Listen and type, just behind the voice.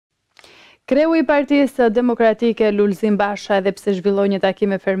Kreu I Partisë Demokratike Lulzim Basha, edhe pse zhvilloi një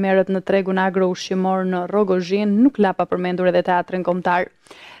takim me fermerët në tregun agro-ushqimor në Harxhojnë, nuk la pa përmendur edhe teatrin kombëtar.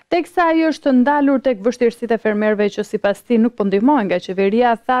 Teksa ai është ndalur tek vështirësitë e fermerëve që sipas tij nuk po ndihmohen nga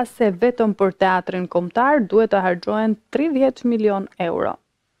qeveria, tha se vetëm për teatrin kombëtar duhet të harxhohen 30 milion euro.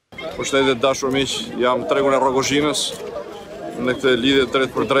 Përshëndetje dashur miq, jam tregun e Harxhojnës në këtë lidhje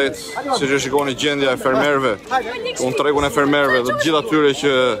drejt për drejt, siç e shikoni gjendja e fermerëve, tregun e fermerëve dhe të gjithë atyre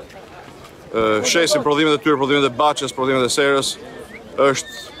që shesin prodhimet e tyre, prodhimet e Bashës, prodhimet e Serës,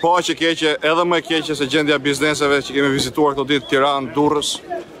 është po aq e keqe, edhe më e keqe se gjendja e bizneseve që kemi vizituar këto ditë Tiranë, Durrës.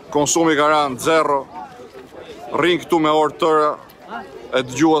 Konsumi ka rënë zero, rrin këtu me orë tëra, e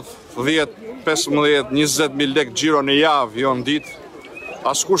dëgjuat 10, 15, 20.000 lekë xhiro në javë, jo në ditë.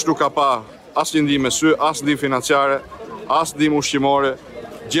 Askush nuk ka pa asnjë ndihmë me sy, as ndihmë financiare, as ndihmë ushqimore.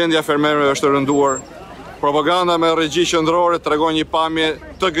 Gjendja e fermerëve është e rënduar. Propaganda me regji qendrore tregon një pamje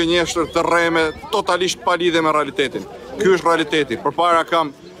të gënjeshtër, të rreme, totalisht pa lidhje me realitetin. Ky është realiteti. Përpara kam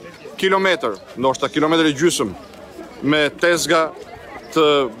kilometër, ndoshta kilometër e gjysmë, me tezga të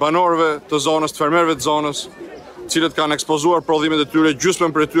banorëve të zonës, të fermerëve të zonës, cilët kanë ekspozuar prodhimet e tyre, gjysmën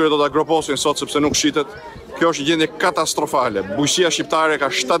prej tyre do ta groposin sot sepse nuk shitet. Kjo është një gjendje katastrofale. Bujqësia shqiptare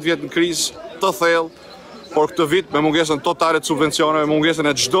ka 7 vjet në krizë të thellë, por këtë vit me mungesën totale të subvencioneve, me mungesën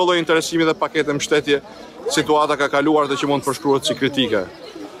e çdo lloji interesimi dhe pakete mbështetje, situata ka kaluar dhe që mund të përshkruhet si kritike.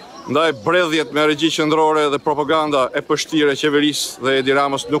 Ndaj bredhjet me regji qendrore dhe propaganda e pështire e qeverisë dhe Edi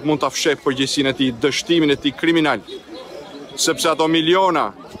Ramës nuk mund ta fsheh përgjegjësinë e tij, dështimin e tij kriminal. Sepse ato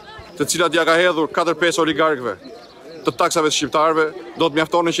miliona të cilat ja ka hedhur 4-5 oligarkëve të taksave të shqiptarëve, do të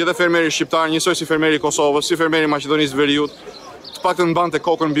mjaftonin që edhe fermeri shqiptar, njësoj si fermeri i Kosovës, si fermeri i Maqedonisë Veriut, të paktën mbante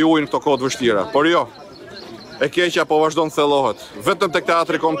kokën mbi ujin këto kohë të vështira. Por jo, e keqja po vazhdon të thellohet. Vetëm tek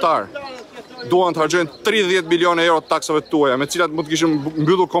teatri kombëtar duan të harxojnë 30 milionë euro të taksave të tuaja, me cilat mund të kishin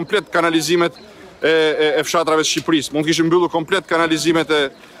mbyllur komplet kanalizimet e fshatrave të Shqipërisë, mund të kishin mbyllur komplet kanalizimet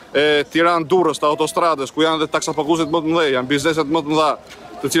e Tiranë, Durrës, të autostradës, ku janë edhe taksapaguesit më të mëdhenj, janë bizneset më të mëdha,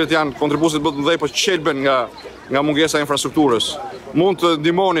 të cilët janë kontribuesit më të mëdhenj, por qelben nga mungesa e infrastrukturës. Mund të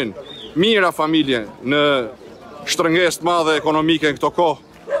ndihmonin mijëra familje në shtrëngesë të madhe ekonomike në këto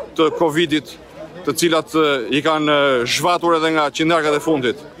kohë të Covidit, të cilat i kanë zhvatur edhe nga qindarkat e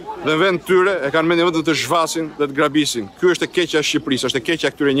fundit. Dhe në vend tyre e kanë mendjen vetëm të zhvasin dhe të grabisin. Ky është e keqja e Shqipërisë, është e keqja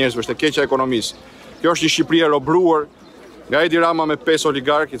e këtyre njerëzve, është e keqja e ekonomisë. Kjo është një Shqipëri e robruar nga Edi Rama me 5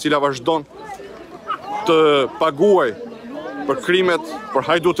 oligarkë, e cila vazhdon të paguaj për krimet, për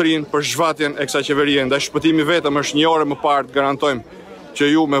hajdutërinë, për zhvatjen e kësaj qeverie. Ndaj shpëtimi vetëm është 1 orë më parë, garantojmë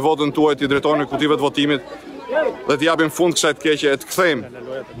që ju me votën tuaj t'i drejtoni kutive të votimit dhe t'japim fund kësaj të keqe, e të kthejmë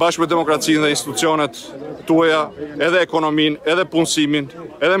bashkë me demokracinë dhe institucionet tuaja, edhe ekonominë, edhe punësimin,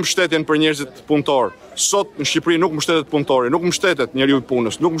 edhe mbështetjen për njerëzit punëtor. Sot në Shqipëri nuk mbështetet punëtori, nuk mbështetet njeriu I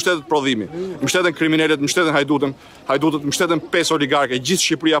punës, nuk mbështetet prodhimi, mbështeten kriminalet, mbështeten hajdutët, mbështeten 5 oligarkë, gjithë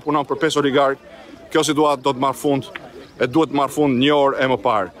Shqipëria punon për 5 oligarkë. Kjo situatë do të marrë fund, e duhet të marrë fund 1 orë e më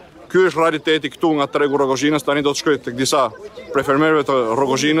parë. Ky është realiteti këtu nga tregu Harxhojnës, tani do të shkoj tek disa prej fermerëve të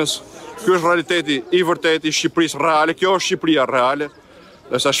Harxhojnës. Ky është realiteti I vërtetë I Shqipërisë reale, kjo është Shqipëria reale,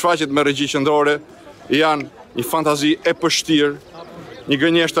 dhe sa shfaqet me regji qendrore janë një fantazi e pështirë, një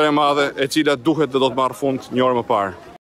gënjeshtër e madhe e cila duhet dhe do të marrë fund 1 orë më parë.